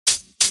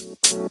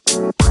So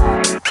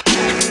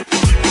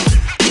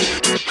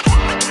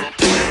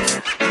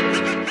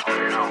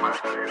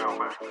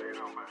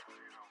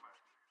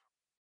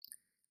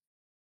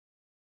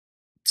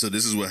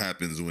this is what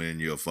happens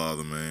when you're a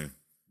father, man,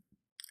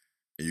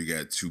 and you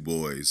got two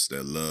boys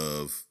that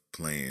love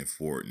playing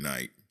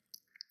Fortnite.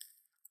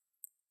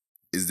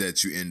 Is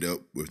that you end up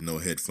with no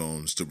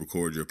headphones to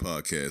record your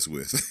podcast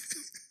with.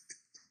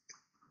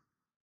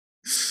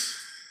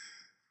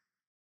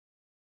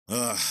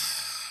 uh,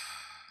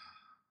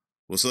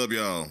 what's up,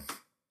 y'all?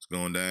 What's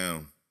going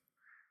down?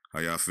 How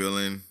y'all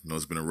feeling? I know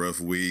it's been a rough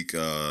week.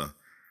 I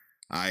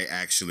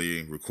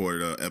actually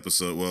recorded an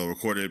episode. Well,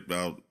 recorded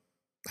about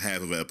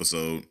half of an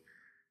episode.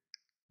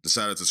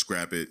 Decided to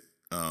scrap it.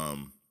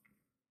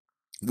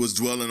 Was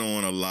dwelling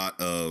on a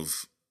lot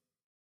of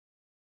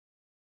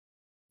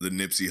the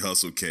Nipsey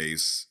Hussle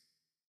case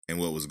and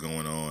what was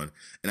going on,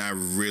 and I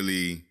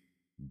really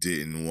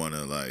didn't want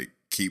to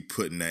keep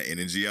putting that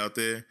energy out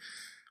there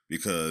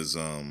because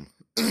all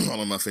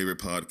of my favorite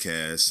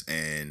podcasts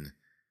and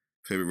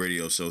favorite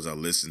radio shows I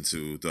listen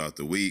to throughout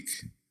the week,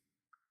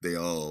 they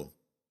all,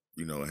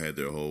 had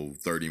their whole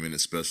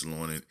 30-minute special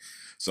on it.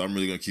 So I'm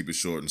really gonna keep it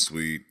short and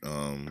sweet.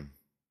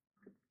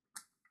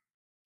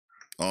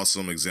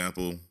 Awesome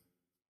example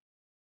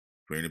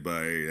for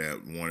anybody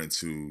that wanted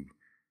to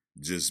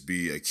just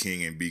be a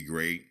king and be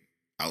great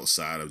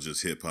outside of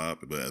just hip hop,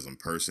 but as a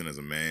person, as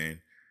a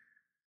man,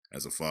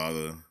 as a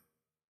father,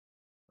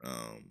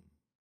 as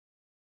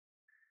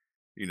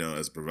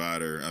a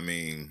provider. I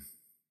mean,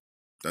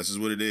 that's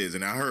just what it is.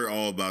 And I heard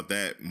all about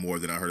that more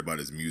than I heard about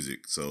his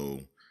music.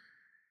 So,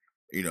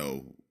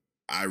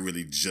 I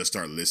really just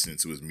started listening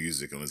to his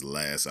music on his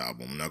last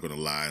album. I'm not gonna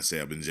lie and say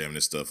I've been jamming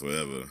this stuff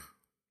forever.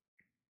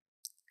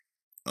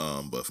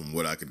 But from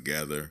what I could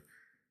gather,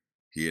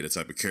 he had a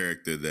type of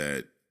character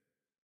that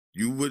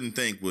you wouldn't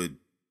think would,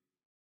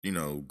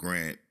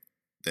 grant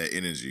that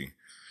energy.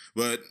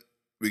 But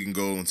we can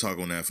go and talk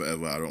on that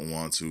forever. I don't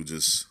want to.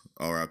 Just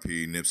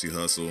R.I.P. Nipsey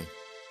Hussle.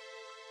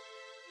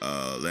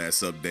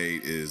 Last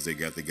update is they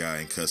got the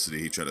guy in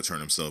custody. He tried to turn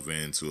himself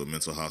into a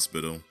mental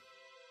hospital.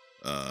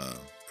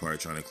 Probably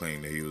trying to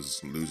claim that he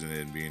was losing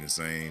it and being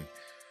insane.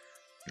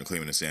 And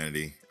claiming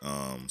insanity.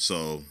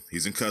 So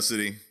he's in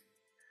custody.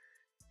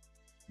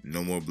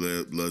 No more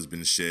blood's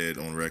been shed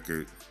on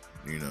record,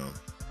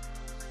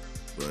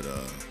 But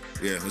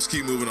yeah, let's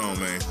keep moving on,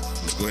 man.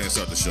 Let's go ahead and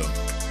start the show.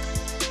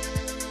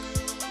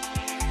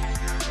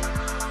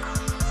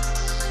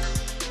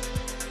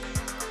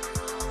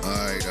 All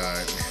right.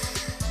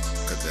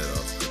 Cut that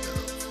off.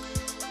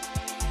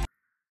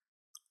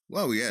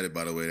 While we at it,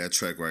 by the way, that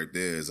track right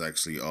there is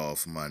actually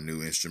off my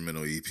new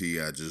instrumental EP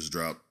I just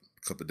dropped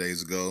a couple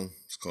days ago.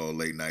 It's called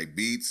Late Night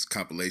Beats,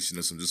 compilation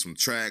of some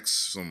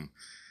tracks, some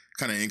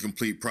kind of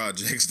incomplete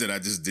projects that I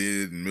just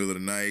did in the middle of the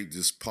night.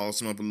 Just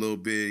paused them up a little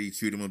bit,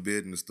 EQ'd them a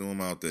bit, and just threw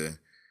them out there.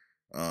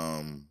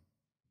 I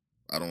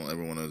don't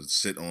ever want to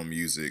sit on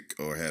music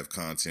or have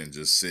content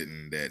just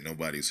sitting that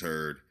nobody's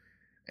heard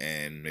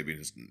and maybe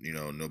just,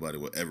 nobody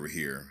will ever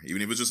hear.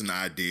 Even if it's just an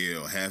idea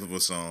or half of a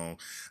song,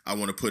 I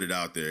want to put it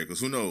out there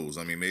because who knows?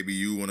 I mean, maybe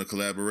you want to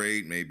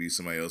collaborate. Maybe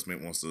somebody else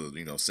wants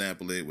to,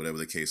 sample it, whatever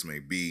the case may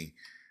be.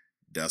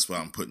 That's why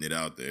I'm putting it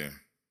out there.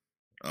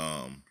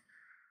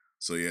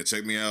 So yeah,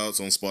 check me out. It's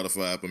on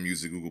Spotify, Apple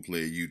Music, Google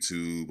Play,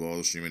 YouTube, all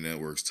the streaming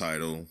networks.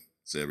 Tidal,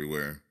 it's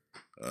everywhere.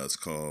 It's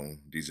called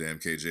DJ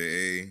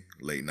MKJA,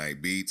 Late Night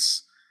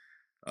Beats.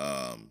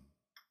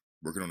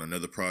 Working on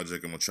another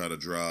project I'm gonna try to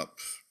drop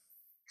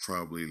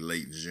probably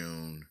late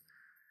June.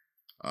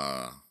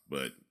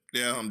 But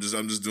yeah, I'm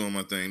just doing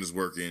my thing, just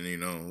working,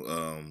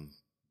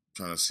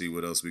 trying to see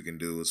what else we can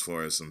do as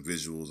far as some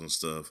visuals and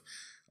stuff.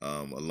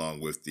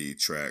 Along with the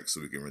track, so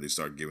we can really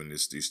start giving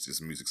this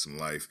music some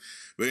life.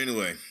 But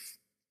anyway,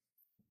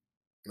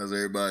 how's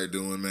everybody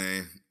doing,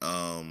 man?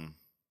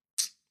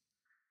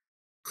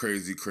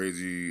 Crazy.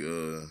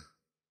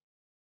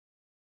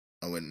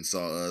 I went and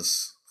saw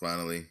Us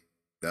finally.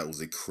 That was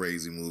a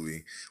crazy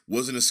movie.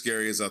 Wasn't as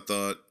scary as I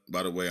thought.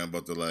 By the way, I'm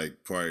about to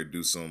probably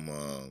do some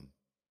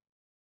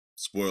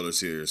spoilers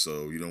here,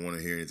 so you don't want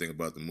to hear anything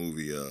about the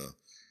movie.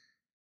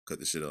 Cut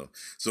the shit off.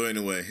 So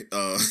anyway,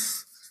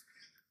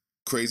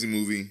 crazy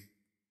movie.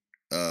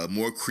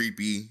 More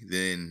creepy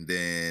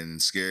than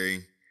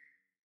scary.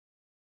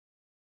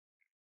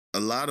 A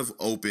lot of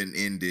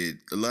open-ended,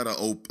 a lot of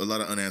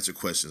unanswered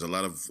questions, a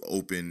lot of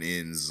open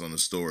ends on the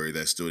story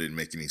that still didn't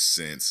make any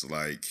sense.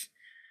 Like,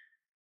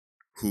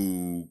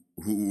 who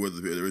were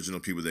the original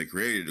people that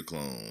created the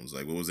clones?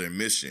 Like, what was their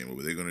mission? What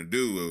were they gonna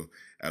do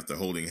after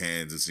holding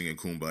hands and singing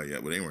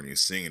 "Kumbaya"? Well, they weren't even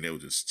singing; they were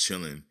just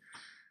chilling.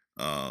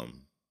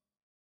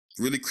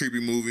 Really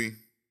creepy movie.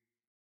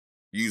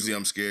 Usually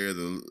I'm scared of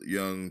the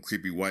young,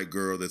 creepy white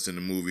girl that's in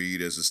the movie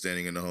that's just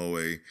standing in the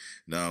hallway.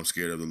 Now I'm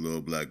scared of the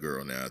little black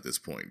girl now at this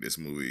point. This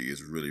movie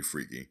is really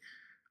freaky.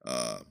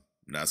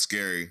 Not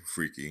scary,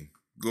 freaky.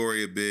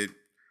 Gory a bit.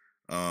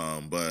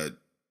 But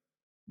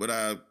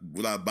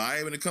will I buy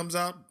it when it comes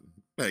out?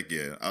 Heck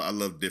yeah. I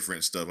love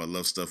different stuff. I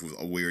love stuff with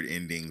weird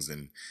endings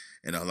and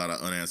a lot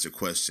of unanswered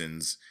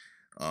questions.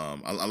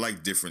 I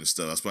like different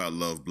stuff. That's why I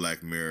love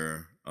Black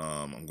Mirror.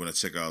 I'm gonna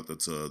check out the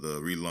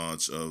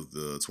relaunch of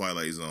the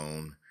Twilight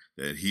Zone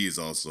that he is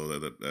also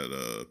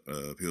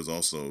he was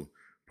also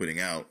putting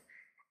out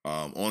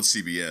on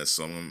CBS.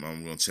 So I'm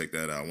gonna check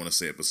that out. I want to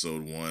say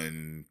episode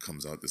 1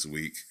 comes out this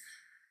week.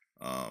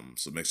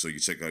 So make sure you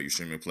check out your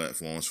streaming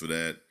platforms for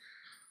that.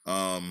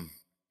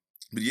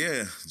 But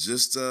yeah,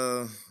 just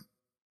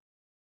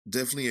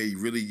definitely a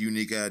really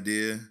unique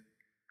idea.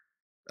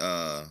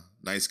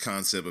 Nice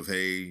concept of,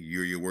 hey,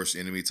 you're your worst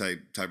enemy type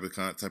of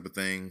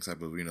thing,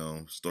 type of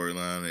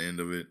storyline at the end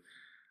of it.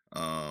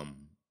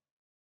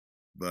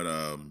 But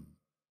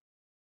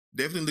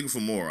definitely looking for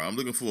more. I'm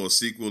looking for a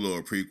sequel or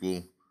a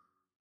prequel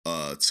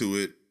to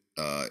it.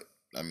 I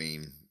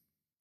mean,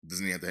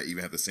 doesn't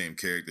even have the same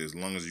character. As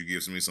long as you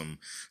give me some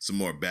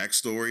more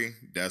backstory,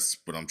 that's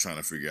what I'm trying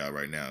to figure out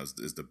right now.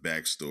 Is the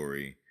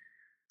backstory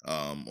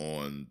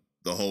on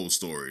the whole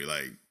story?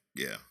 Like,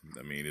 yeah,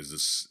 I mean, it's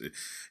just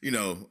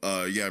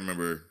I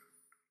remember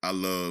I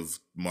love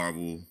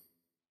Marvel.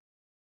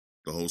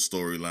 The whole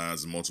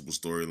storylines, multiple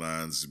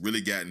storylines.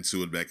 Really got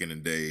into it back in the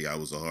day. I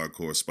was a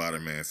hardcore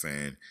Spider-Man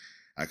fan.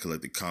 I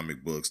collected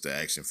comic books, the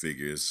action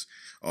figures,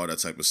 all that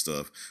type of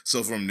stuff.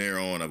 So from there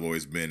on, I've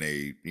always been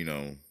a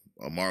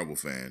Marvel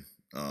fan.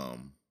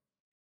 I'm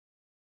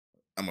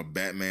a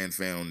Batman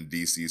fan on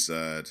the DC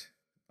side.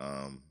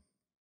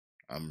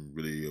 I'm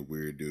really a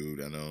weird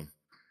dude, I know.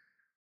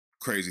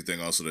 Crazy thing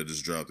also that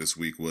just dropped this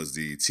week was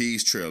the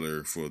tease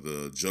trailer for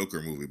the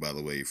Joker movie, by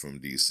the way, from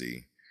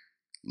DC.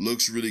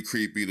 Looks really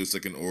creepy. Looks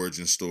like an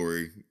origin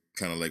story.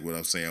 Kind of like what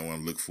I'm saying I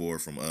want to look for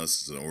from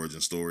us. It's an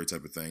origin story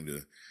type of thing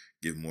to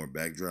give more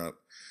backdrop.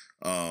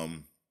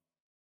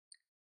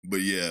 But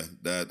yeah,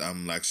 that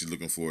I'm actually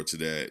looking forward to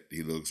that.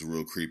 He looks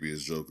real creepy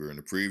as Joker in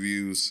the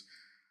previews.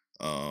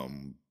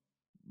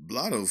 A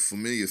lot of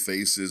familiar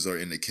faces are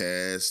in the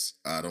cast.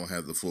 I don't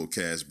have the full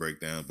cast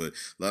breakdown, but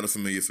a lot of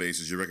familiar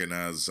faces. You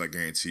recognize, I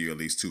guarantee you, at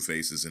least 2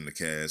 faces in the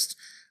cast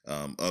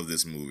of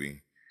this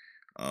movie.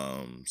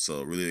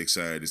 So really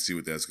excited to see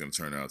what that's going to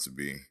turn out to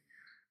be.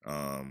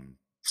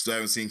 Still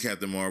haven't seen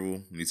Captain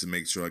Marvel. Need to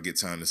make sure I get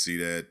time to see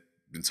that.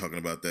 Been talking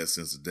about that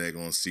since the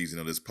daggone season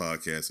of this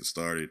podcast has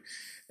started.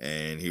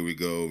 And here we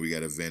go. We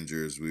got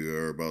Avengers. We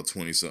are about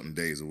 20-something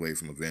days away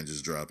from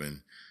Avengers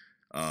dropping.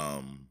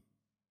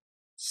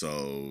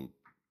 So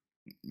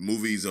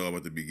movies are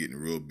about to be getting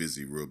real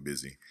busy, real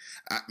busy.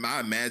 I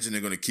imagine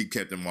they're going to keep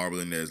Captain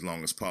Marvel in there as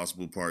long as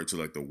possible, probably to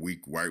like the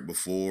week right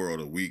before or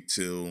the week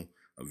till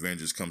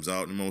Avengers comes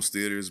out in most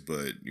theaters,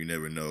 but you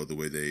never know the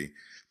way they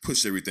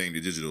push everything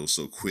to digital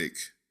so quick,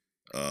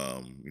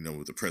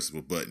 with the press of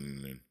a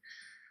button and,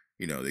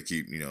 they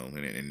keep,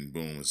 and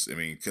boom. I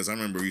mean, because I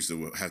remember we used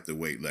to have to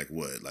wait I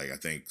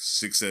think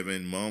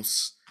 6-7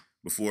 months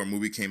before a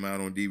movie came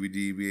out on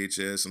DVD,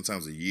 VHS,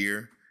 sometimes a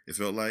year, it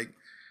felt like.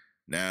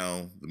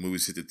 Now, the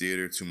movies hit the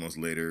theater, 2 months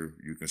later,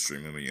 you can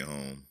stream them in your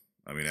home.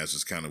 I mean, that's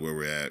just kind of where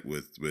we're at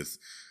with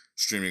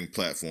streaming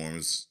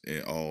platforms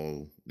in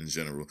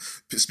general.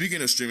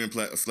 Speaking of streaming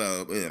platforms,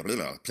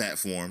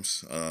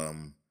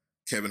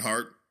 Kevin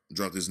Hart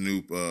dropped his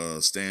new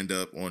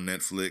stand-up on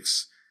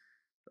Netflix.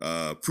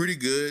 Pretty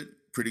good.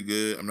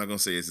 I'm not gonna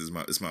say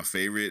it's my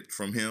favorite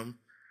from him,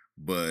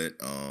 but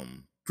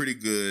pretty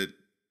good.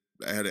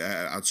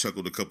 I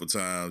chuckled a couple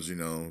times.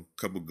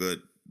 Couple gut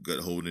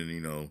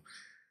holding.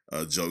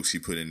 Jokes he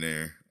put in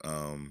there.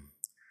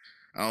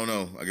 I don't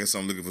know. I guess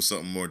I'm looking for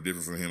something more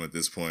different from him at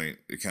this point.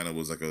 It kind of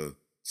was like a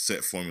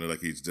set formula like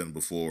he's done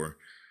before,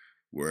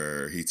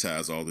 where he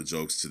ties all the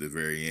jokes to the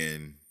very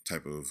end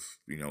type of,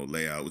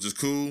 layout, which is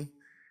cool.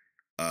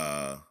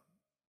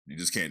 You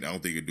just can't, I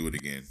don't think he could do it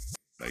again.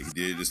 Like he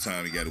did it this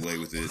time, he got away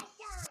with it.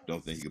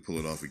 Don't think he could pull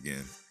it off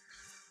again.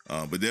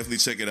 But definitely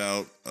check it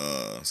out.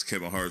 It's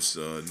Kevin Hart's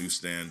new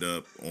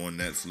stand-up on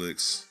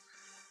Netflix.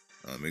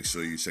 Make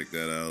sure you check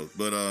that out.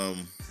 But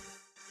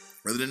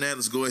other than that,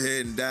 let's go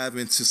ahead and dive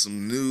into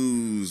some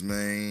news,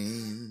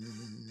 man.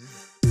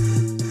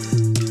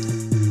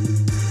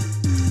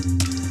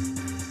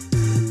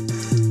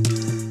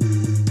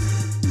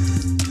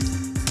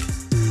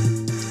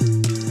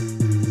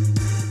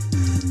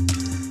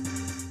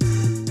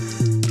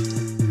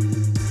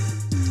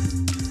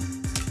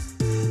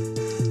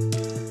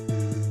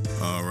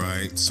 All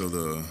right, so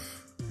the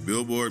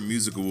Billboard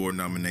Music Award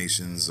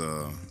nominations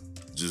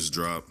just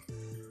dropped.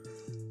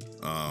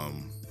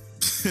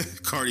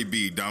 Cardi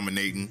B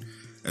dominating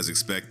as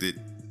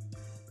expected.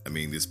 I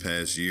mean, this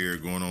past year,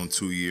 going on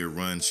 2-year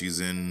run,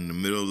 she's in the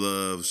middle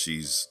of.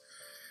 She's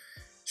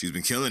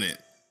been killing it.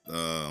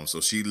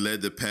 So she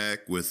led the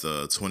pack with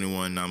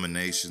 21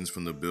 nominations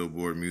from the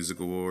Billboard Music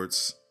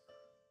Awards.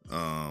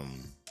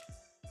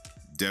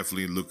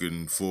 Definitely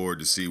looking forward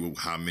to see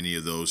how many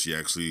of those she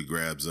actually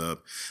grabs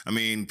up. I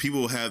mean,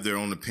 people have their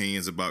own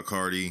opinions about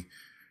Cardi.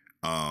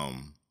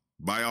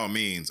 By all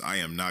means, I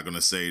am not going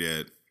to say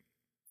that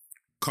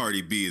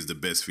Cardi B is the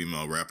best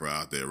female rapper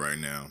out there right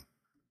now.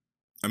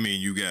 I mean,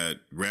 you got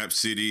Rap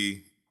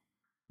City,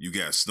 you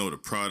got Snow the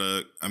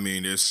Product. I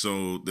mean, there's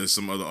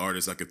some other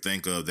artists I could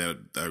think of that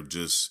are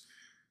just,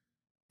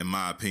 in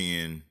my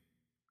opinion,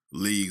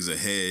 leagues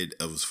ahead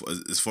of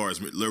as far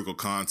as lyrical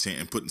content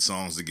and putting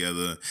songs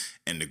together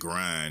and the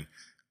grind.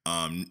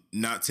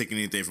 Not taking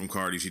anything from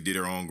Cardi. She did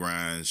her own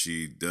grind.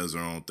 She does her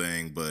own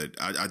thing. But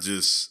I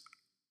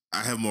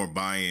have more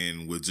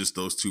buy-in with just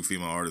those two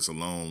female artists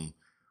alone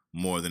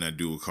more than I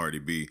do with Cardi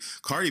B.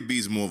 Cardi B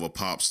is more of a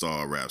pop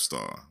star, rap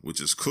star,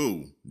 which is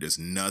cool. There's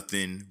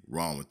nothing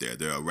wrong with that.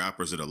 There are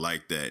rappers that are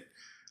like that,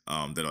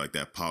 that are like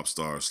that pop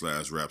star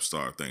 / rap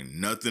star thing.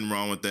 Nothing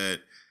wrong with that.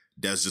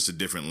 That's just a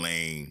different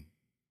lane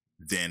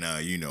than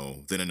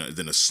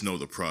than a Snow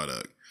Tha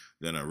Product,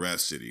 than a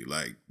Rapsody.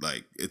 Like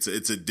it's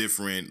a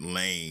different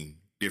lane,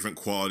 different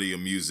quality of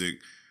music,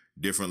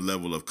 different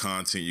level of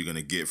content you're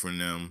gonna get from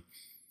them.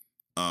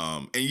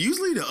 And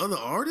usually the other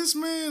artists,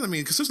 man, I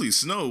mean, especially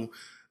Snow,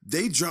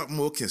 they drop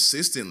more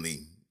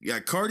consistently. Yeah,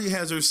 Cardi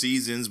has her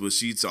seasons, but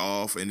she's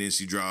off, and then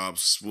she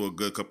drops for a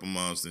good couple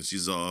months, and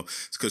she's off.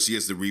 It's because she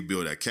has to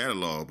rebuild that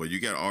catalog. But you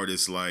got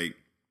artists like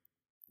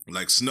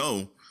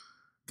Snow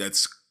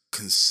that's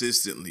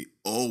consistently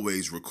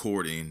always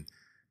recording,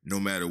 no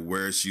matter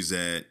where she's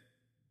at,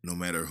 no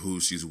matter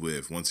who she's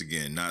with. Once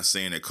again, not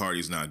saying that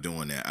Cardi's not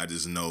doing that. I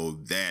just know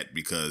that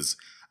because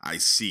I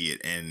see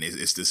it, and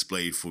it's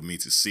displayed for me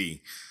to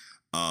see.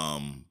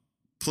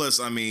 Plus,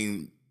 I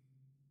mean,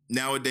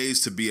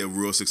 nowadays, to be a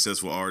real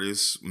successful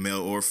artist,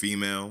 male or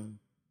female,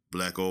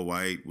 black or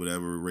white,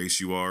 whatever race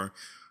you are,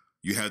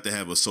 you have to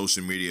have a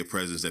social media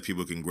presence that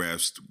people can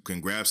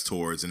grasp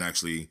towards and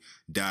actually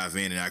dive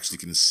in and actually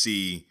can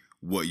see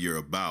what you're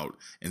about,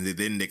 and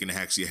then they can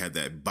actually have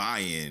that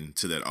buy-in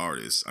to that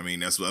artist. I mean,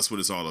 that's what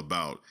it's all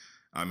about.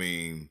 I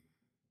mean,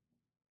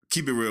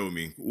 keep it real with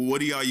me. What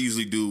do y'all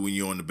usually do when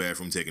you're in the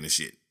bathroom taking a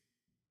shit?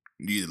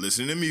 You either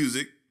listening to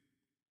music,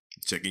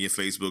 checking your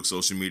Facebook,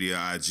 social media,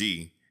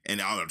 IG,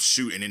 and I'll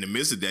shoot. And in the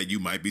midst of that, you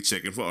might be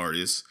checking for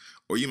artists,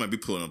 or you might be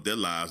pulling up their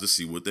lives to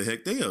see what the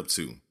heck they up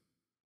to.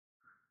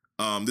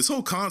 This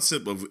whole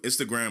concept of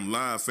Instagram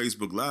Live,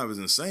 Facebook Live is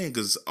insane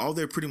because all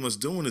they're pretty much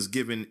doing is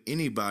giving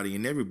anybody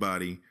and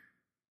everybody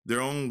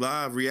their own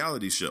live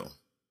reality show.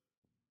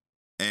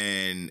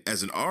 And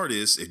as an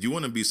artist, if you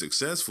want to be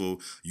successful,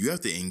 you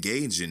have to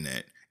engage in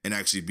that and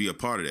actually be a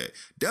part of that.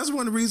 That's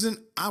one reason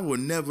I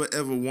would never,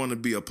 ever want to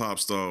be a pop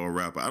star or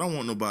rapper. I don't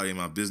want nobody in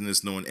my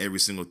business knowing every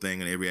single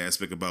thing and every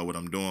aspect about what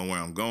I'm doing, where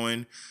I'm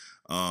going,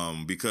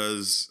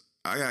 because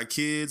I got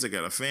kids, I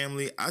got a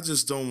family. I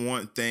just don't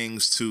want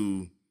things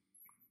to,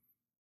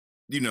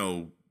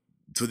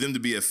 for them to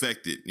be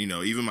affected.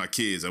 Even my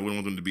kids, I wouldn't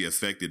want them to be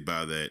affected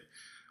by that,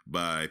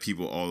 by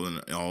people all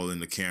in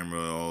the camera,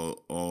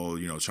 all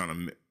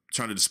trying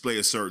to display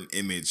a certain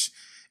image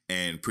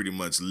and pretty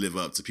much live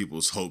up to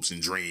people's hopes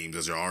and dreams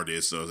as their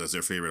artists or as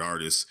their favorite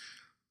artists.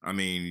 I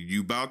mean,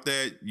 you about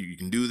that, you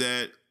can do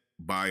that.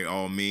 By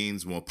all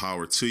means, more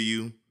power to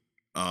you.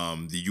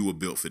 You were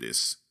built for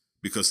this.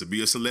 Because to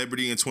be a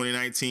celebrity in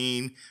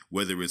 2019,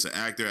 whether it's an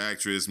actor,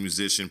 actress,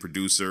 musician,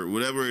 producer,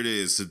 whatever it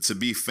is, to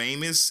be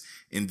famous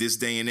in this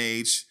day and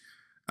age,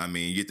 I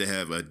mean, you have to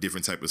have a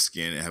different type of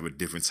skin and have a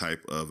different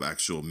type of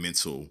actual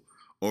mental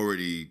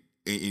already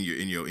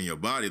in your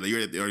body. Like,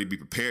 you have to already be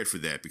prepared for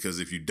that, because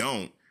if you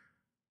don't,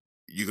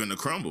 you're gonna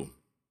crumble.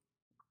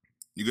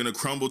 You're gonna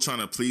crumble trying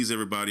to please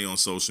everybody on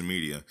social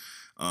media.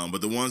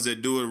 But the ones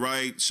that do it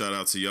right, shout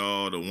out to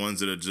y'all. The ones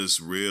that are just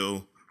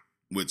real,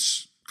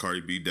 which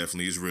Cardi B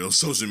definitely is real.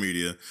 Social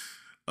media,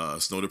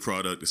 Snow Tha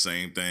Product, the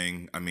same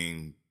thing. I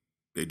mean,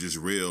 they're just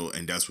real,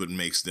 and that's what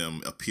makes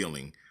them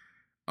appealing.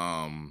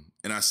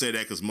 And I say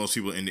that because most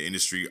people in the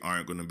industry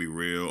aren't going to be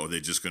real, or they're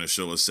just going to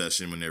show a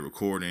session when they're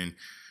recording.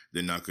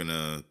 They're not going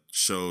to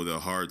show the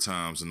hard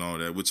times and all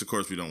that, which of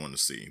course we don't want to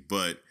see.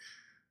 But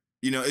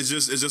it's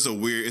just a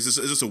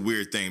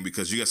weird thing,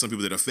 because you got some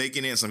people that are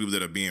faking it and some people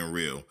that are being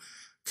real.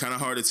 Kind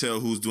of hard to tell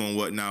who's doing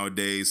what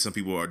nowadays. Some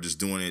people are just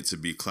doing it to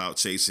be clout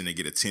chasing and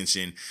get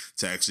attention,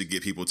 to actually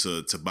get people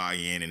to buy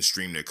in and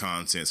stream their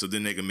content, so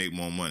then they can make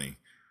more money.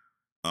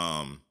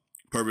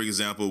 Perfect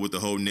example with the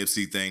whole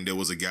Nipsey thing. There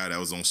was a guy that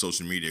was on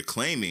social media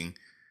claiming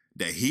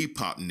that he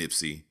popped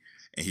Nipsey,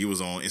 and he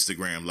was on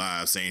Instagram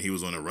Live saying he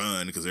was on a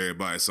run because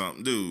everybody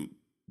something. Dude,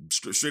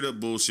 straight up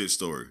bullshit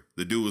story.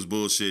 The dude was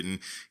bullshitting.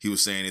 He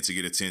was saying it to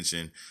get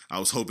attention. I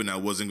was hoping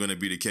that wasn't going to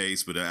be the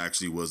case, but that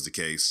actually was the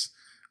case.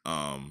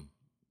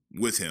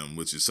 With him,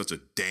 which is such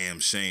a damn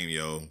shame,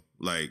 yo.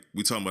 Like,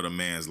 we talking about a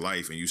man's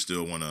life, and you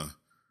still want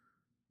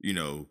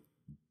to,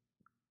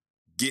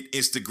 get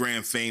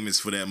Instagram famous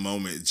for that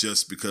moment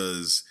just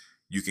because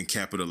you can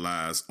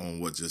capitalize on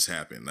what just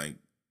happened.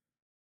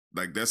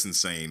 Like that's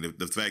insane.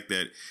 The fact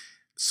that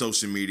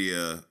social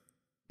media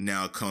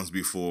now comes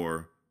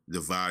before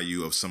the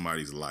value of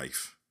somebody's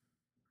life.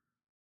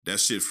 That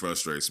shit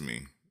frustrates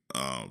me.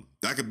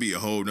 That could be a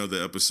whole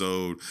nother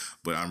episode,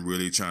 but I'm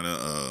really trying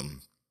to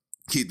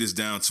keep this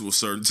down to a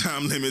certain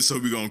time limit, so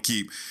we're gonna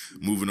keep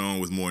moving on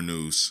with more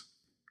news.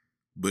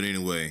 But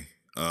anyway,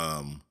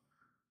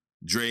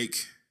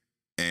 Drake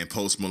and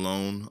Post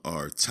Malone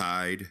are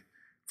tied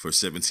for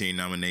 17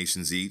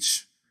 nominations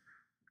each,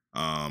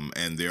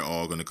 and they're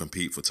all gonna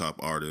compete for top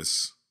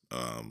artists.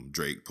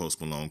 Drake,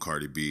 Post Malone,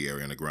 Cardi B,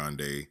 Ariana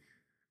Grande,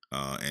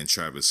 and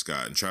Travis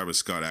Scott. And Travis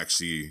Scott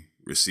actually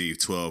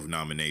received 12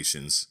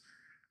 nominations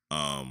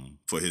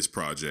for his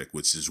project,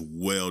 which is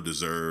well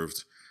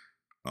deserved.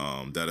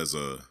 That is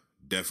a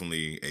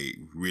definitely a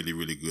really,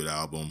 really good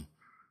album.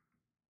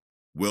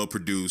 Well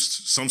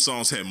produced. Some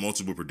songs had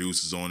multiple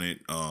producers on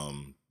it.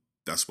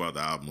 That's why the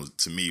album was,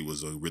 to me,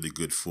 was a really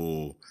good,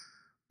 full,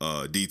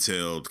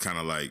 detailed, kind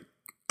of like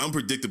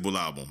unpredictable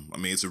album. I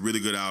mean, it's a really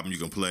good album you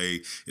can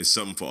play. It's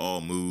something for all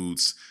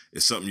moods.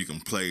 It's something you can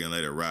play and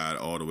let it ride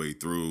all the way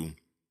through.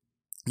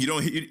 You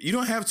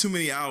don't have too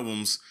many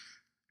albums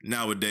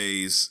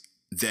nowadays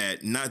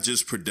that, not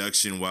just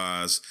production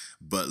wise,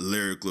 but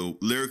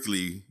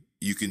lyrically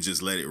you can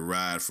just let it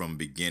ride from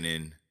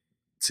beginning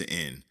to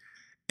end.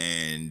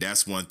 And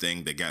that's one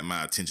thing that got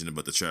my attention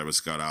about the Travis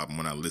Scott album.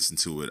 When I listened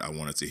to it, I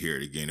wanted to hear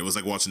it again. It was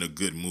like watching a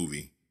good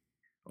movie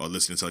or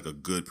listening to like a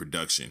good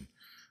production.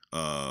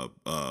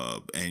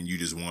 And you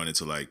just wanted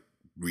to like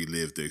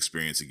relive the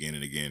experience again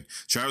and again.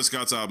 Travis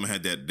Scott's album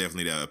had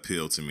definitely that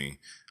appeal to me.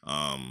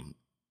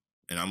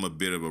 And I'm a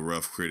bit of a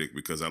rough critic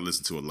because I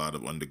listen to a lot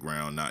of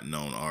underground, not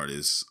known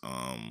artists,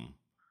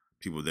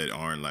 people that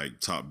aren't like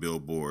top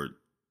Billboard,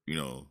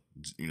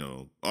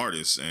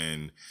 artists.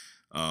 And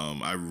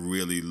I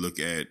really look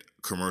at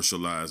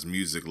commercialized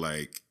music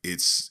like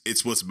it's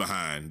what's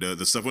behind.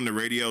 The stuff on the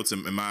radio,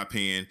 in my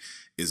opinion,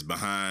 is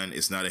behind.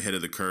 It's not ahead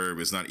of the curve.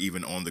 It's not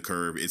even on the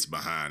curve. It's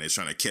behind. It's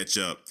trying to catch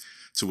up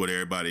to what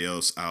everybody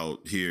else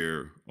out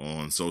here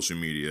on social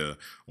media,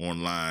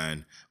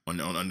 online, on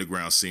the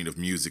underground scene of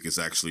music is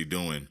actually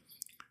doing.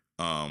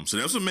 So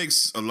that's what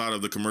makes a lot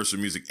of the commercial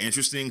music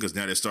interesting, because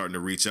now they're starting to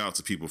reach out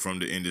to people from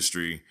the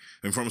industry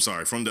and from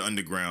the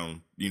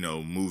underground,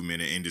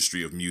 movement and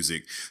industry of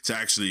music to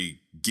actually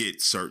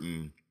get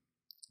certain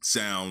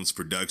sounds,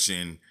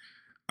 production.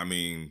 I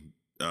mean,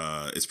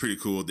 it's pretty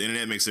cool. The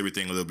internet makes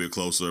everything a little bit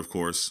closer, of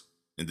course.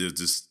 And there's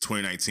this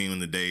 2019, on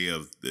the day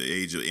of the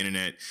age of the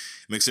internet,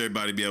 makes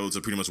everybody be able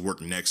to pretty much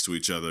work next to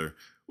each other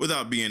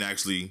without being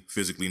actually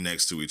physically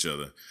next to each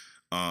other.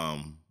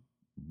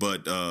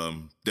 But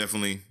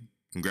definitely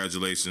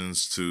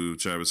congratulations to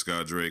Travis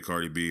Scott, Drake,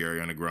 Cardi B,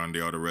 Ariana Grande,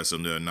 all the rest of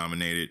them that are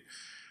nominated.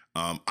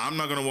 I'm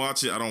not going to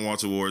watch it. I don't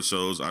watch award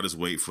shows. I just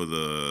wait for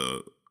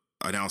the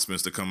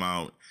announcements to come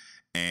out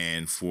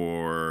and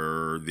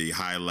for the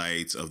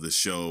highlights of the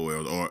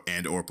show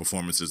or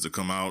performances to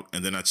come out.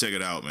 And then I check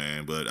it out,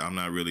 man. But I'm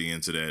not really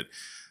into that,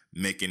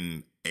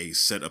 making a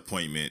set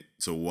appointment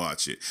to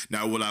watch it.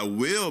 Now, what I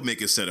will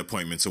make a set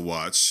appointment to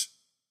watch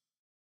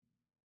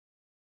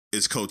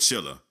is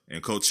Coachella.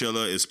 And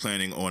Coachella is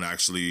planning on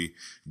actually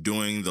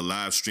doing the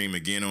live stream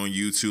again on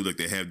YouTube like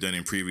they have done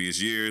in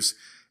previous years.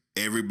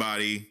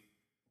 Everybody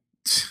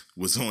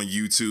was on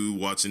YouTube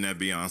watching that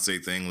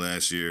Beyonce thing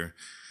last year.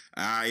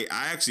 I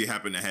actually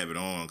happen to have it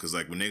on because,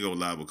 like, when they go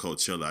live with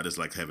Coachella, I just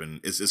like having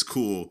it's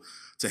cool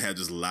to have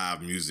just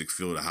live music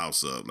fill the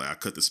house up. Like, I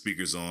cut the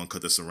speakers on,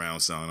 cut the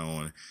surround sound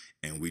on,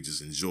 and we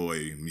just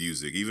enjoy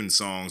music. Even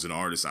songs and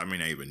artists I may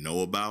not even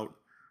know about.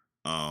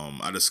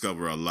 I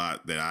discover a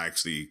lot that I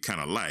actually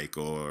kind of like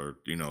or,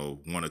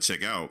 want to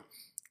check out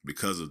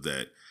because of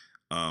that.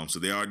 So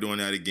they are doing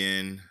that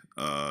again.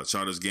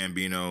 Childish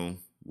Gambino,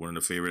 one of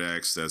the favorite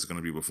acts that's going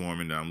to be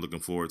performing that I'm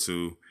looking forward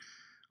to.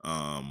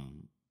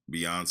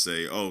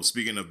 Beyonce. Oh,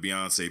 speaking of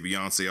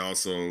Beyonce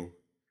also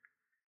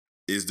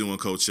is doing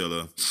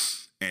Coachella,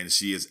 and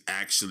she is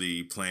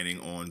actually planning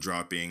on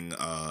dropping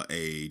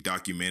a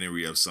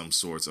documentary of some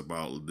sorts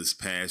about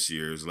last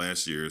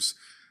year's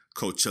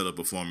Coachella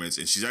performance,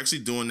 and she's actually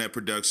doing that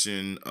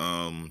production,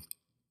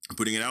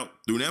 putting it out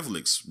through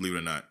Netflix, believe it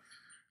or not.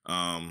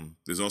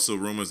 There's also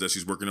rumors that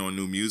she's working on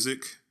new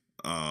music.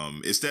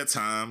 It's that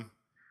time,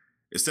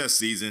 it's that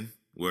season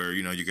where,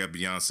 you got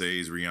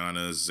Beyonce's,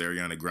 Rihanna's,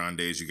 Ariana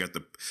Grande's, you got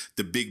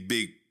the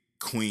big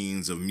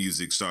queens of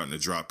music starting to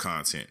drop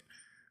content.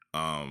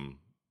 Kind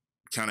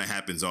of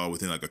happens all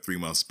within like a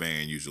 3-month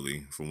span,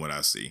 usually, from what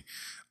I see.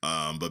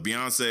 But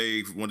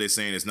Beyonce, what they're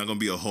saying, it's not going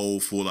to be a whole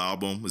full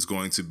album. It's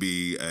going to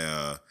be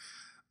kind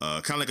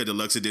of like a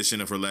deluxe edition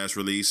of her last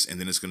release, and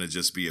then it's going to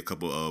just be a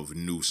couple of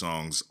new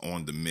songs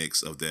on the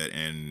mix of that,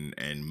 and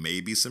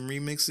maybe some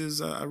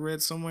remixes. I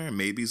read somewhere,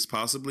 maybe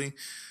possibly.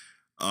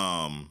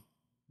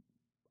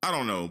 I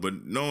don't know,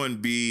 but knowing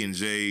B and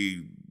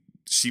J,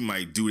 she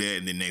might do that,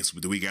 and then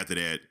the week after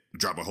that,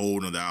 drop a whole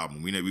nother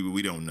album. We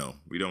don't know.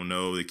 We don't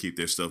know. They keep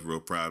their stuff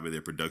real private,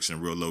 their production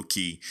real low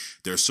key,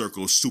 their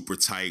circles super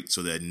tight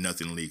so that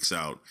nothing leaks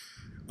out.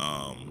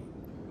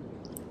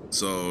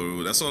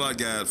 So that's all I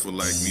got for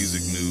like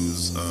music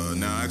news.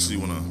 Now I actually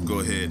want to go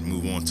ahead and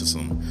move on to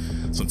some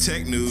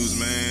tech news,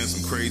 man.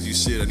 Some crazy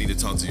shit I need to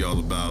talk to y'all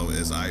about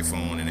as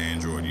iPhone and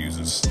Android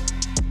users.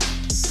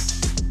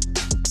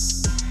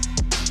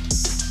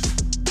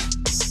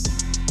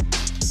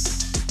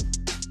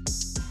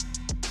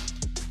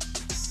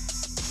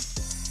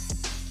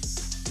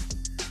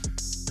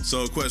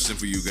 So, a question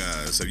for you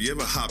guys. Have you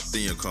ever hopped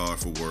in your car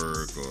for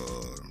work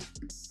or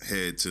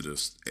head to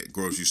the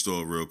grocery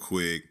store real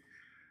quick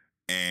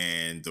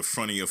and the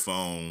front of your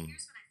phone...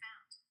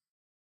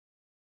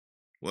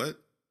 What?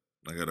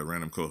 I got a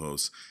random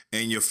co-host,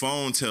 and your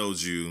phone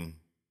tells you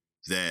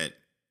that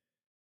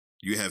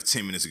you have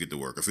 10 minutes to get to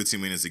work or 15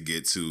 minutes to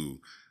get to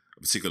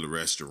a particular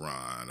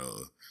restaurant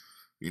or,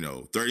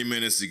 30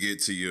 minutes to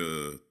get to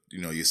your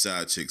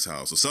side chick's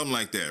house or something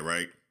like that,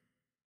 right?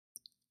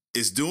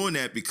 It's doing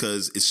that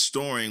because it's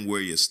storing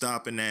where you're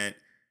stopping at,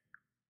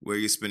 where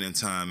you're spending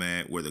time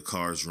at, where the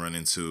car's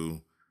running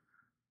to,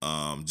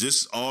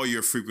 just all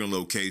your frequent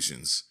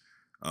locations.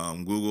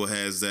 Google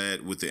has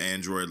that with the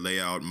Android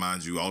layout.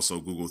 Mind you, also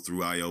Google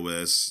through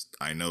iOS.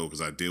 I know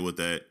because I deal with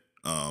that.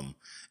 And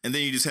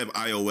then you just have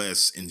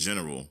iOS in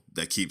general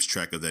that keeps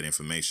track of that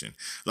information.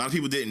 A lot of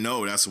people didn't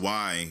know. That's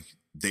why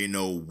they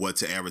know what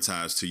to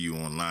advertise to you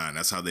online.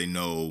 That's how they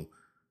know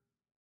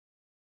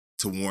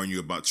to warn you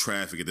about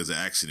traffic if there's an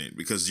accident,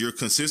 because you're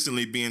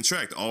consistently being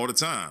tracked all the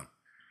time.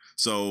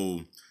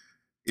 So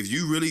if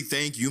you really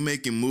think you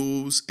making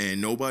moves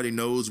and nobody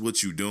knows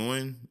what you're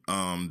doing,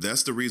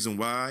 that's the reason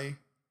why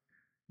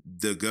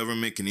the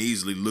government can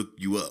easily look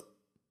you up.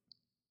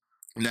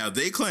 Now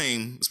they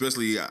claim,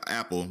 especially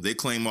Apple, they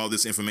claim all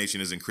this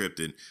information is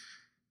encrypted.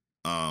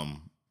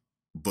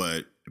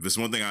 But if it's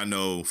one thing I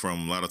know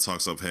from a lot of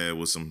talks I've had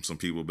with some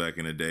people back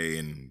in the day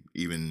and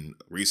even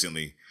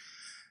recently,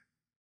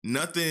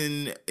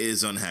 nothing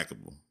is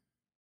unhackable.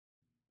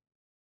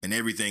 And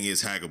everything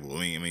is hackable.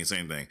 I mean,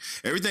 same thing.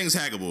 Everything's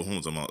hackable.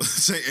 Hold on,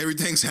 say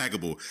everything's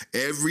hackable.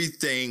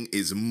 Everything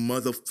is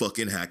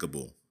motherfucking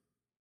hackable.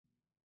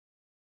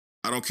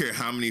 I don't care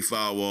how many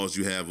firewalls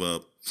you have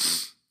up.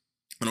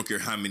 I don't care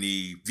how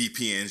many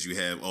VPNs you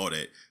have, all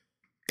that.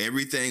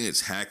 Everything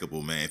is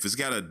hackable, man. If it's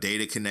got a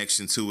data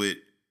connection to it,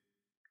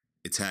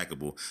 it's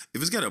hackable.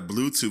 If it's got a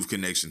Bluetooth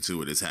connection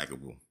to it, it's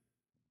hackable.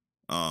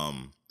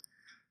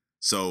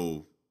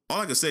 So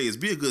all I can say is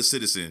be a good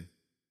citizen.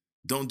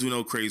 Don't do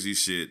no crazy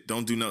shit.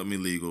 Don't do nothing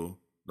illegal.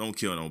 Don't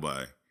kill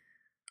nobody.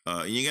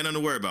 You ain't got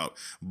nothing to worry about.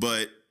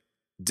 But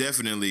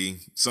definitely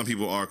some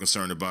people are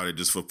concerned about it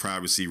just for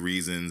privacy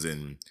reasons,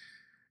 and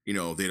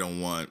they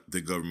don't want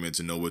the government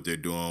to know what they're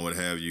doing, what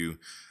have you.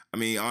 I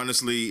mean,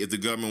 honestly, if the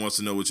government wants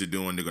to know what you're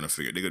doing, they're gonna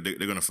figure.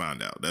 They're gonna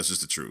find out. That's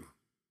just the truth.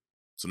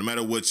 So no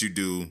matter what you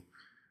do,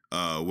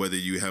 whether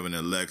you have an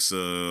Alexa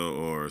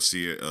or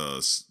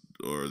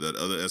or that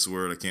other S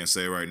word I can't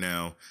say right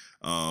now,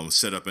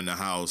 set up in the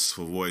house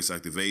for voice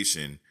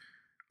activation,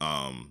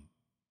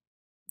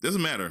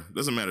 doesn't matter.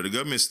 The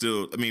government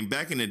still. I mean,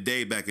 back in the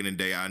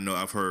day, I know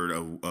I've heard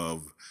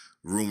of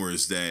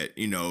rumors that,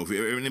 if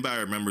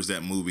anybody remembers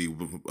that movie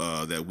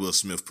that Will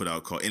Smith put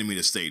out called Enemy of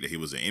the State, that he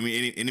was in,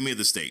 Enemy of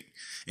the State.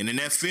 And in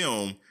that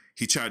film,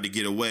 he tried to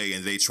get away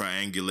and they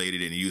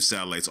triangulated and used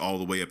satellites all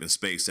the way up in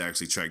space to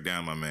actually track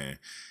down my man.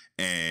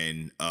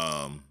 And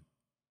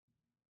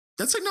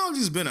that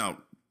technology's been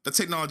out.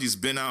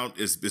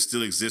 It's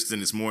still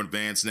existing. It's more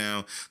advanced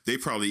now. They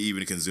probably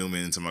even can zoom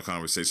into my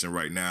conversation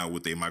right now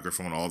with a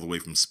microphone all the way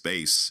from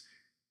space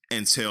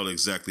and tell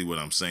exactly what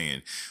I'm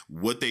saying.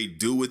 What they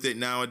do with it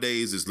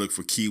nowadays is look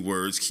for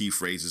keywords, key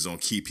phrases on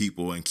key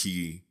people and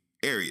key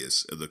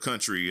areas of the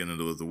country and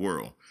of the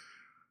world.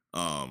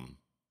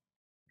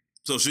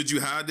 So should you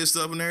hide this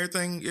stuff and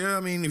everything? Yeah, I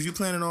mean, if you're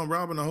planning on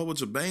robbing a whole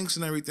bunch of banks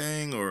and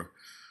everything, or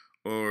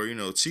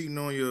cheating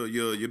on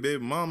your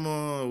baby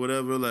mama or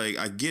whatever, like,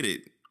 I get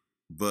it.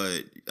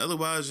 But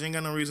otherwise, you ain't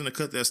got no reason to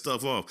cut that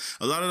stuff off.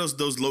 A lot of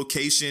those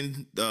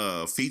location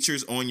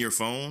features on your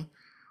phone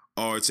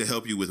are to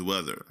help you with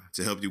weather,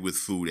 to help you with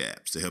food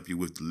apps, to help you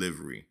with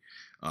delivery,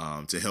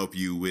 to help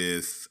you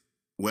with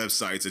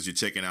websites as you're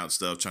checking out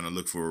stuff, trying to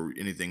look for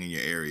anything in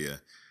your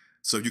area.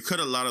 So if you cut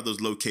a lot of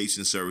those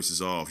location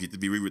services off, you have to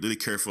be really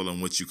careful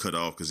on what you cut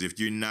off, because if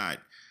you're not,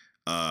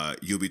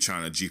 you'll be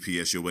trying to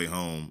GPS your way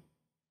home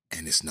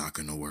and it's not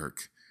going to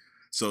work.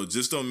 So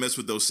just don't mess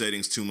with those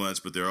settings too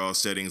much, but there are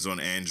settings on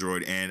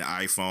Android and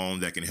iPhone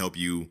that can help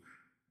you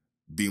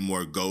be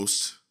more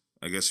ghost,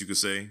 I guess you could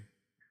say.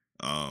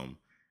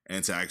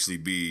 And to actually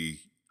be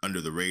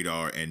under the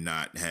radar and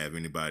not have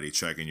anybody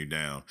tracking you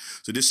down.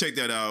 So just check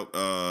that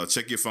out.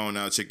 Check your phone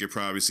out, check your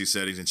privacy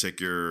settings, and check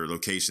your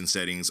location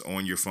settings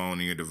on your phone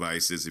and your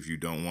devices if you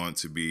don't want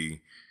to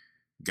be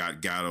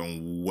got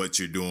on what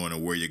you're doing or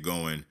where you're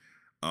going.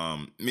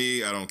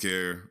 Me, I don't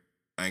care.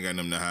 I ain't got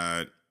nothing to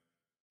hide.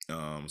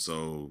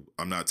 So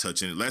I'm not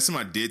touching it. Last time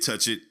I did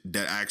touch it,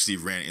 that actually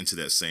ran into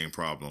that same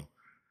problem.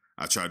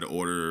 I tried to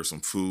order some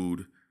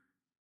food.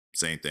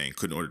 Same thing.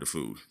 Couldn't order the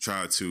food.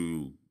 Tried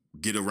to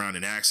get around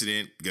an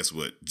accident. Guess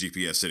what?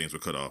 GPS settings were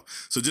cut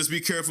off. So just be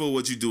careful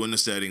what you do in the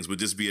settings, but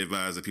just be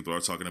advised that people are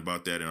talking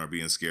about that and are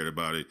being scared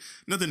about it.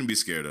 Nothing to be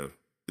scared of.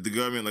 The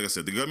government, like I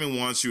said, the government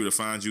wants you to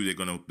find you.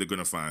 They're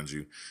gonna find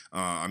you.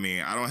 I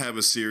mean, I don't have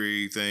a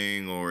Siri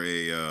thing or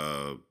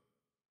a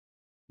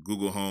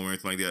Google Home or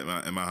anything like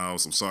that in my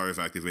house. I'm sorry if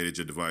I activated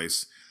your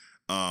device.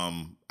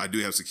 I do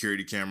have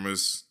security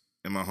cameras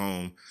in my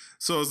home.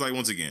 So it's like,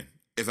 once again,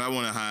 if I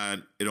want to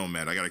hide, it don't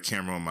matter. I got a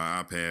camera on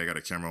my iPad. I got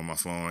a camera on my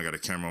phone. I got a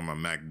camera on my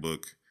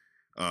MacBook.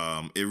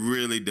 It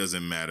really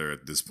doesn't matter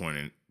at this point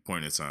in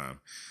time.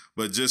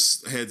 But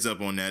just heads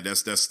up on that.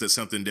 That's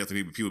something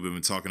definitely people have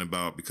been talking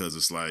about, because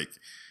it's like,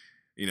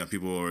 You know,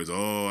 people always,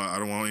 oh, I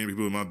don't want any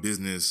people in my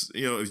business.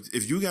 You know,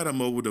 if you got a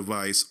mobile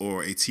device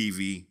or a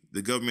TV,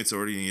 the government's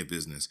already in your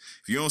business.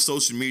 If you're on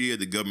social media,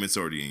 the government's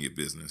already in your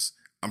business.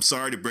 I'm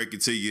sorry to break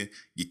it to you.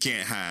 You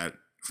can't hide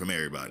from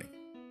everybody.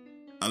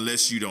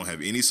 Unless you don't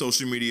have any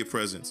social media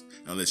presence,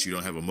 unless you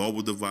don't have a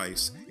mobile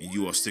device, and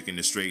you are sticking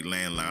to straight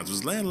landlines.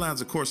 Because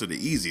landlines, of course, are the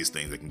easiest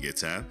thing that can get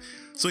tapped.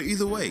 So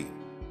either way,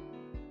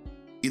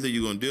 either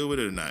you're going to deal with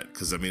it or not.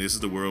 Because, I mean, this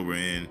is the world we're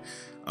in.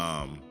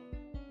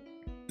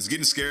 It's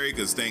getting scary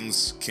because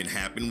things can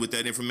happen with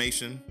that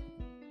information.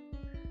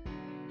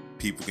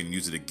 People can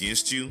use it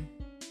against you.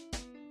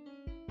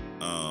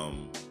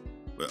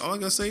 But all I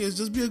gotta say is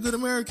just be a good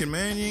American,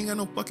 man. You ain't got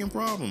no fucking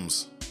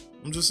problems.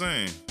 I'm just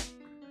saying.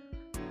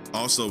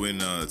 Also in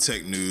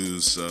tech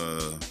news,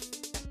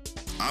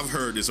 I've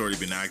heard it's already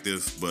been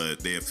active, but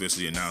they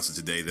officially announced it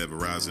today that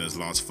Verizon has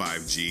launched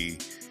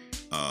 5G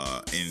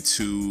in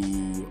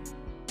 2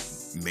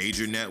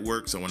 major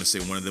networks. I want to say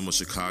one of them was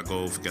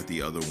Chicago. Forgot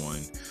the other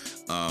one.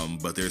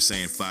 But they're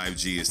saying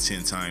 5G is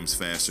 10 times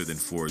faster than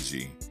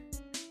 4G.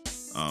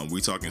 We're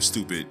talking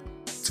stupid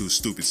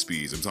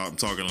speeds. I'm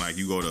talking like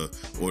you go to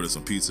order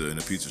some pizza and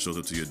the pizza shows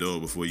up to your door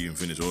before you even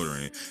finish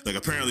ordering it. Like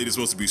apparently it's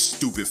supposed to be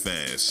stupid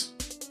fast.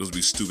 It's supposed to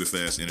be stupid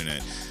fast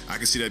internet. I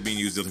can see that being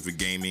used definitely for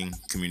gaming,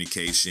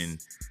 communication,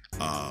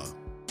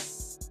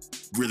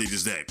 really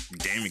just that.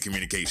 Gaming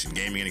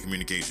and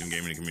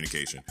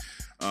communication.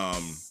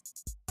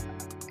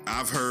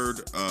 I've heard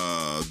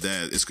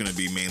that it's going to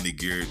be mainly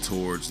geared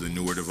towards the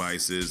newer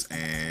devices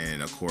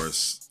and, of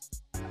course,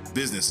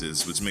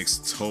 businesses, which makes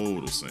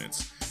total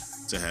sense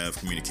to have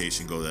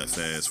communication go that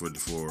fast for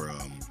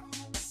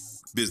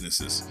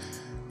businesses,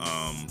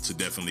 to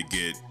definitely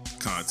get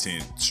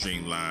content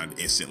streamlined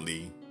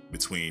instantly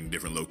between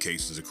different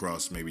locations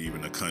across maybe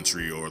even the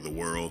country or the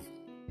world,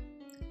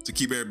 to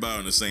keep everybody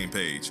on the same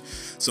page.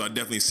 So I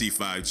definitely see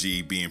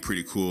 5G being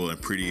pretty cool and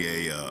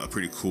a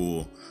pretty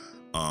cool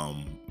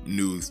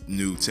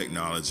new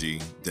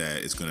technology that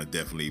is going to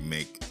definitely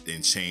make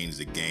and change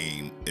the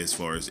game as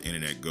far as the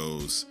internet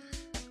goes.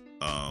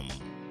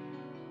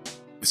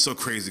 It's so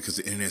crazy because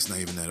the internet's not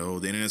even that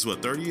old. The internet's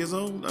 30 years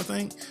old, I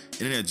think.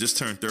 Internet just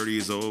turned 30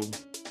 years old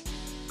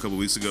a couple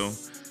weeks ago.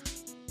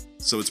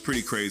 So it's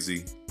pretty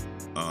crazy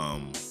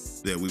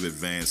that we've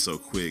advanced so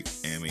quick.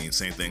 I mean,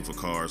 same thing for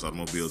cars.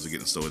 Automobiles are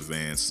getting so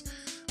advanced.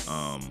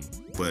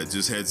 But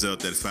just heads up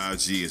that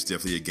 5G is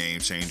definitely a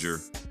game changer.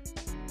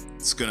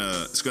 It's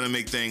gonna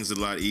make things a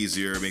lot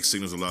easier, make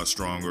signals a lot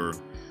stronger.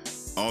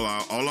 All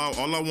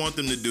I want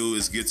them to do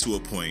is get to a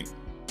point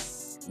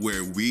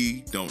where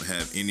we don't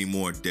have any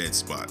more dead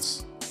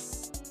spots.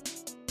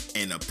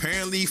 And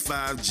apparently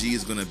 5G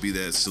is gonna be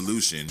that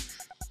solution,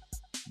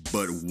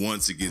 but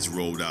once it gets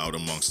rolled out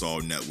amongst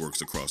all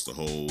networks across the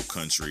whole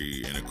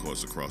country and of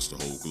course across the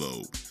whole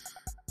globe.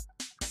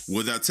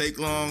 Will that take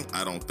long?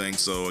 I don't think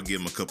so. I'll give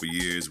them a couple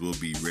years. We'll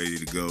be ready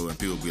to go. And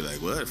people will be like,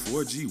 what?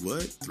 4G?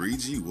 What?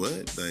 3G?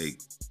 What?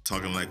 Like,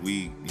 talking like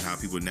how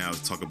people now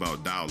talk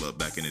about dial-up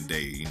back in the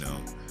day, you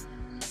know.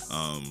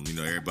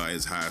 Everybody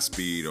has high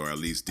speed or at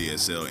least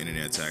DSL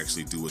internet to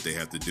actually do what they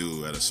have to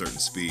do at a certain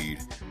speed.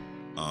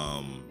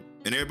 And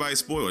everybody's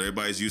spoiled.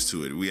 Everybody's used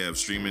to it. We have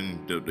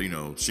streaming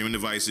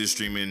devices,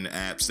 streaming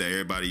apps that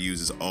everybody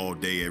uses all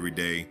day, every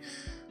day.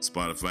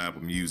 Spotify,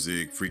 Apple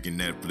Music, freaking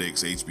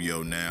Netflix,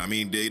 HBO Now. I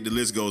mean, the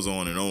list goes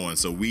on and on.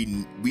 So we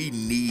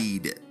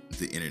need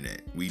the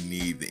internet. We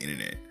need the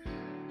internet.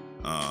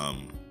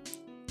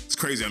 It's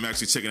crazy. I'm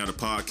actually checking out a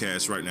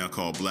podcast right now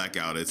called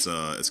Blackout. It's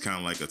kind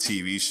of like a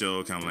TV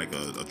show, kind of like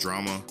a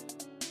drama,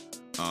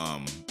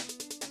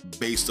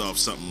 based off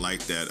something like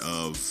that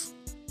of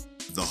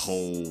the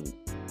whole.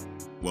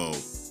 Well,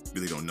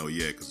 really don't know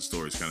yet because the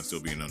story's kind of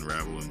still being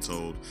unraveled and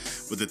told.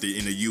 But that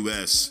in the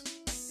U.S.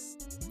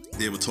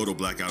 they have a total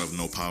blackout of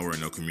no power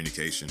and no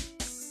communication,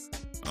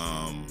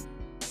 and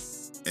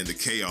the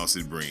chaos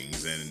it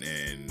brings,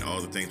 and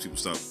all the things people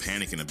start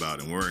panicking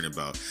about and worrying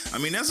about. I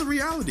mean, that's a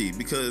reality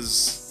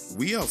because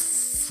we are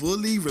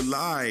fully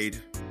relied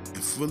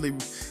and fully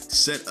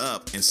set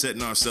up and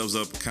setting ourselves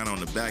up kind of on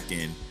the back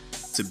end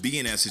to be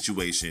in that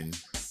situation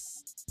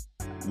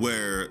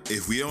where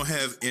if we don't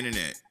have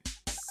internet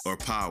or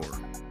power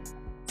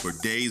for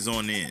days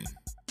on end,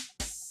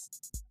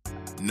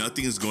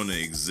 nothing's going to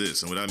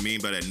exist. And what I mean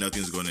by that,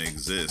 nothing's going to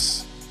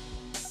exist,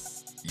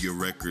 your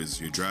records,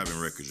 your driving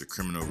records, your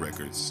criminal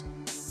records,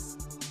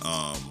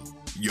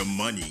 your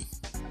money.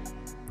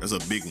 That's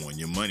a big one.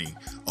 Your money.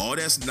 All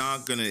that's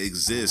not going to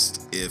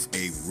exist if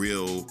a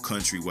real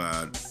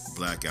countrywide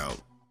blackout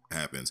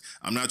happens.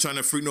 I'm not trying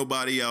to freak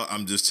nobody out.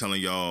 I'm just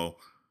telling y'all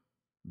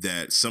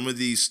that some of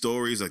these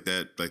stories, like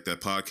that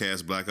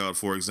podcast Blackout,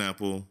 for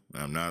example,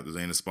 this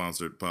ain't a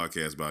sponsored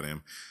podcast by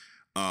them.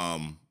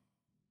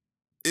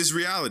 It's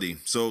reality.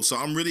 So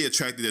I'm really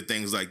attracted to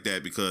things like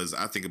that because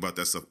I think about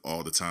that stuff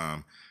all the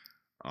time.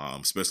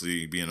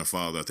 Especially being a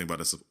father, I think about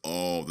that stuff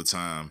all the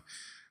time.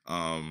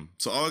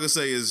 So all I can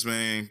say is,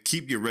 man,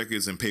 keep your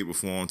records in paper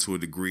form to a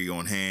degree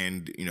on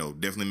hand.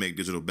 Definitely make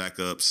digital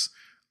backups.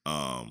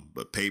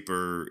 But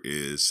paper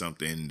is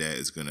something that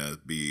is gonna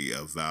be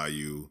of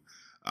value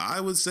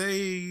I would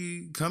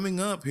say coming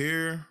up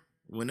here,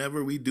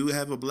 whenever we do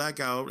have a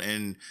blackout,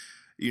 and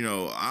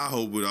I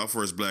hope with our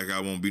first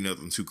blackout won't be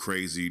nothing too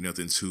crazy,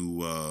 nothing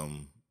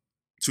too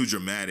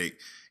dramatic,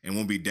 and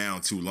won't be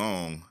down too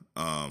long.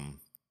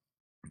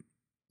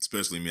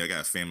 Especially me, I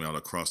got family all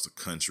across the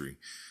country,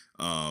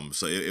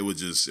 so it would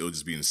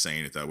just be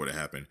insane if that were to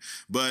happen.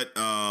 But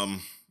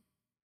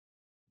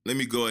let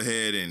me go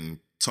ahead and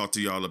talk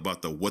to y'all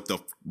about the what the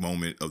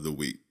moment of the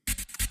week.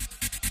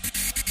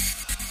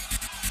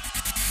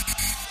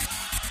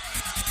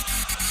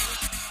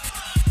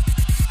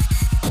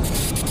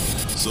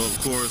 So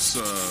of course,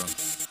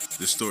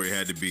 this story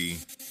had to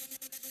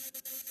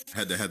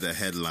have that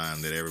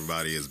headline that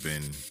everybody has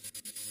been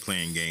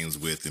playing games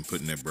with and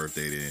putting their birth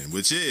date in,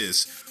 which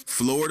is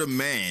Florida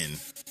man.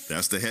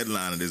 That's the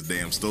headline of this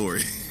damn story.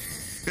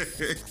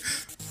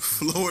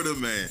 Florida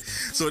man.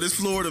 So this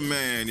Florida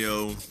man,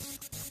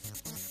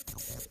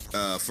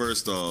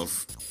 first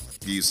off,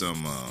 give you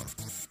some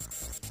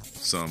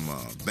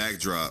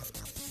backdrop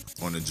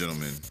on the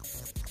gentleman,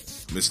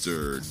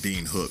 Mr.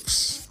 Dean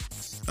Hooks.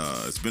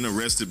 It's been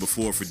arrested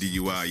before for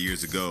DUI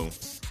years ago,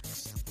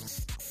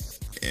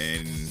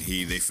 and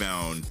they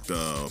found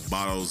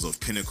bottles of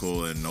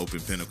Pinnacle and Open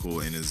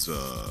Pinnacle in his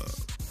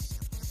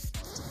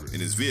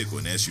vehicle,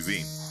 an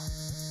SUV.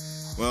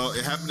 Well,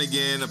 it happened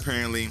again.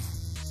 Apparently,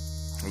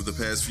 over the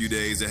past few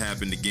days, it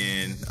happened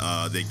again.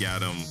 They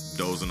got him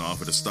dozing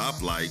off at a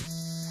stoplight.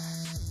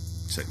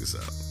 Check this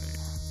out,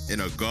 man.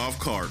 In a golf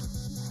cart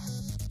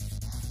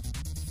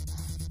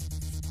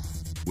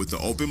with the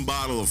open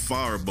bottle of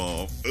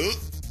Fireball.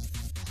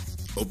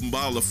 Open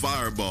bottle of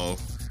Fireball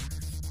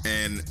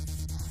and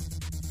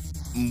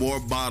more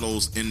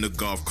bottles in the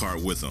golf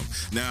cart with them.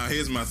 Now,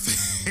 here's my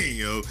thing,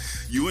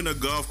 You in a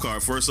golf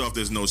cart, first off,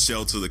 there's no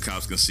shelter the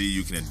cops can see.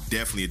 You can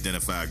definitely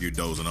identify if you're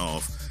dozing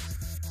off.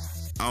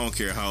 I don't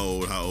care how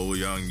old,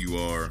 young you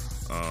are.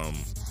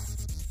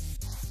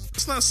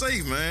 It's not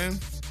safe, man.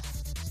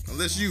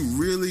 Unless you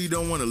really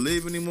don't want to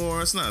live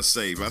anymore, it's not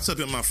safe. I tell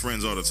my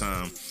friends all the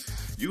time,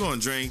 you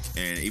gonna drink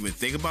and even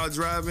think about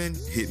driving,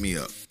 hit me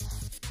up.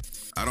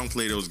 I don't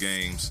play those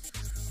games.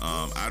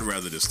 I'd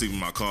rather just sleep in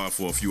my car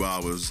for a few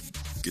hours,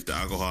 get the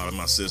alcohol out of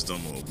my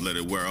system, or let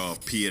it wear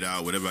off, pee it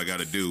out, whatever I got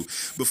to do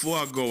before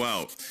I go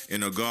out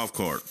in a golf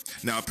cart.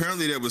 Now,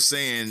 apparently they were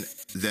saying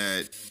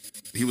that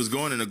he was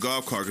going in a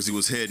golf cart because he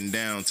was heading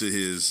down to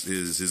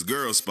his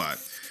girl spot,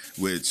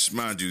 which,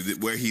 mind you,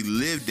 where he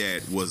lived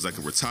at was like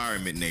a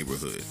retirement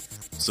neighborhood.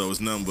 So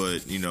it's nothing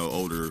but,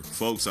 older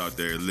folks out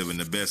there living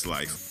the best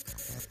life.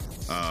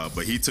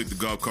 But he took the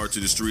golf cart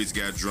to the streets,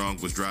 got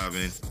drunk, was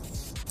driving.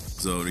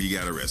 So he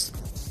got arrested.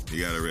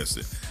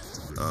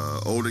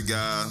 Older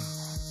guy,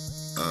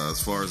 as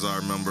far as I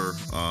remember,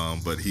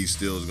 but he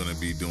still is going to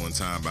be doing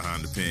time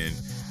behind the pen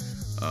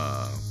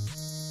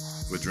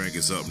for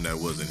drinking something that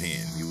wasn't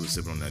him. He was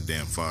sipping on that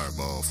damn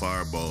Fireball.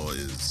 Fireball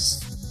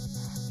is,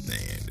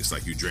 man, it's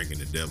like you drinking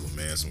the devil,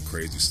 man. Some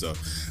crazy stuff.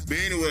 But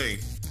anyway,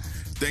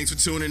 thanks for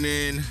tuning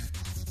in.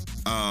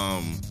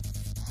 I'm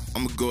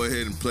going to go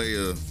ahead and play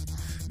a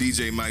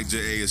DJ Mike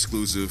J.A.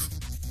 exclusive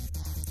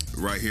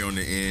right here on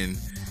the end.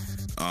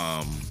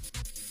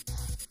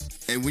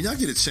 And when y'all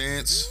get a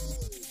chance,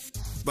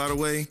 by the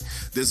way,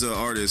 there's an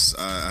artist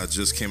I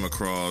just came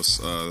across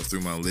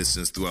through my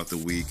listens throughout the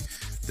week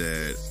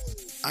that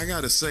I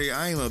gotta say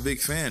I am a big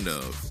fan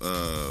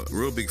of,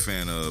 real big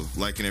fan of,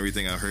 liking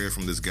everything I heard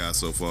from this guy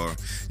so far.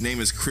 Name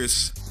is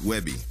Chris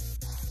Webby.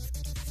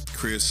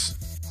 Chris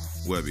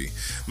Webby.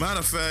 Matter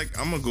of fact,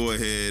 I'm gonna go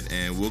ahead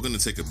and we're gonna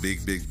take a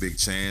big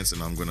chance,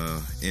 and I'm gonna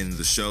end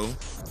the show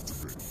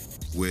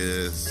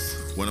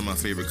with one of my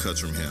favorite cuts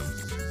from him.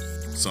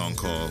 Song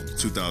called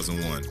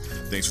 2001.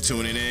 Thanks for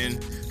tuning in.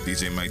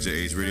 DJ Mike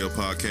J.H. Radio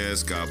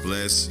Podcast. God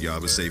bless. Y'all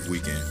have a safe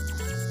weekend.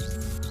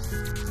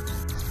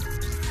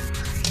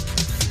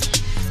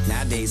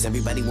 Nowadays,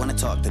 everybody wanna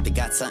talk that they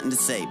got something to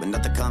say, but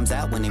nothing comes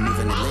out when they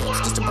moving their lips.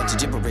 Just a bunch of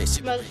gibberish.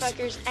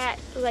 Motherfuckers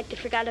act like they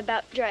forgot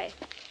about Dre.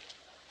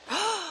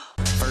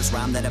 First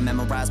rhyme that I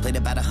memorized, played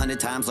about 100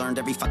 times, learned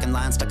every fucking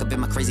line, stuck up in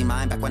my crazy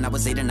mind. Back when I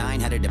was 8 or 9,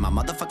 had it in my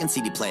motherfucking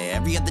CD player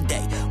every other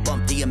day.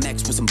 Bump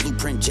DMX with some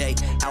Blueprint J,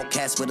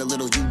 Outcast with a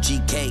little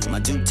UGK. My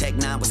dude Tech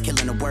 9 was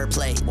killing the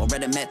wordplay, while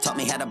Red Met taught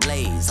me how to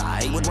blaze.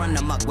 I would run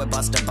amok with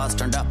Buster Bus,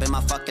 turned up in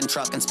my fucking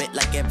truck and spit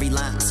like every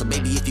line. So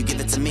baby, if you give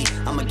it to me,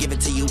 I'ma give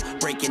it to you.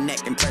 Break your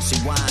neck and press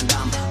rewind.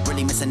 I'm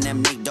really missing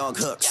them Nate Dogg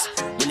hooks,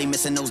 really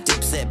missing those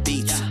Dipset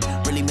beats,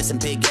 really missing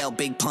Big L,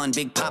 Big Pun,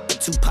 Big Papa,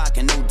 Tupac,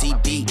 and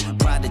ODB.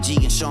 Prodigy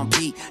and Sean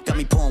P got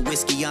me pouring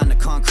whiskey on the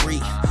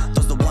concrete.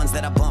 Those the ones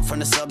that I bump from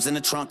the subs in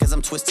the trunk as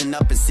I'm twisting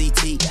up in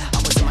CT.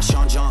 I was in my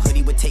Sean John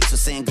hoodie with takes for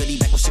saying goodie.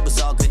 Back when shit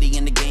was all goody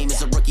in the game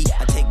as a rookie.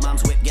 I take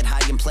mom's whip, get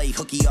high and play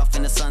hooky off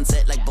in the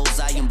sunset like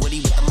Bullseye and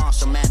Woody with the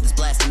Marshall Mathers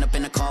blasting up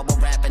in the car while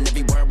rapping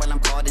every word while I'm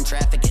caught in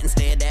traffic, getting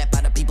stared at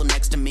by the people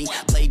next to me.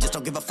 Play just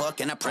don't give a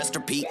fuck and I pressed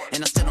repeat,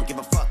 and I still don't give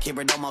a fuck here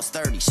at almost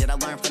 30. Shit, I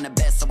learned from the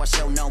best, so I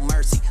show no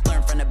mercy.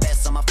 Learn from the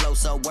best, so my flow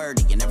so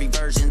wordy, and every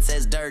version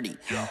says dirty.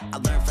 I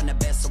learned from the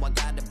best, so I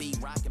gotta be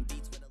rocking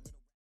beats with a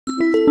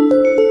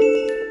little